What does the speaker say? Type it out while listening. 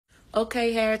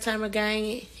Okay, hair timer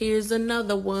gang, here's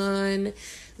another one.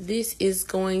 This is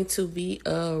going to be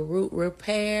a root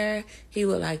repair. He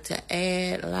would like to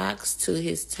add locks to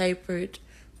his tapered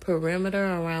perimeter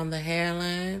around the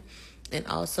hairline and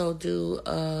also do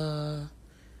a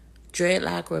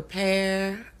dreadlock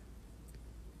repair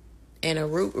and a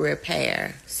root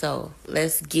repair. So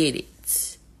let's get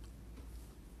it.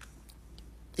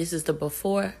 This is the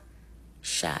before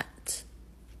shot.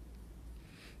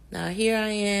 Now here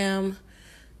I am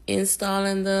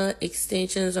installing the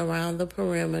extensions around the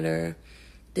perimeter.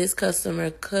 This customer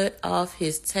cut off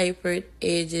his tapered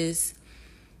edges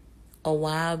a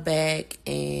while back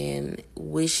and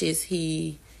wishes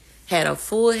he had a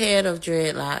full head of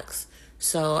dreadlocks.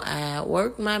 So I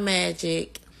worked my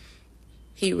magic.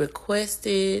 He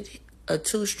requested a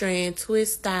 2-strand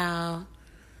twist style.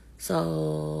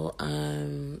 So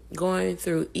I'm going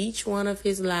through each one of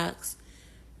his locks,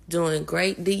 doing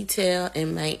great detail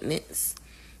and maintenance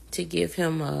to give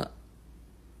him a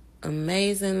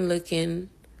amazing looking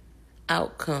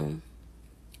outcome.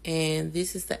 And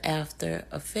this is the after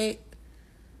effect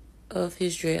of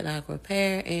his dreadlock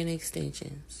repair and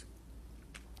extensions.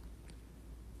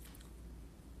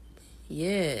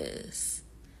 Yes.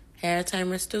 Hair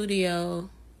Timer Studio.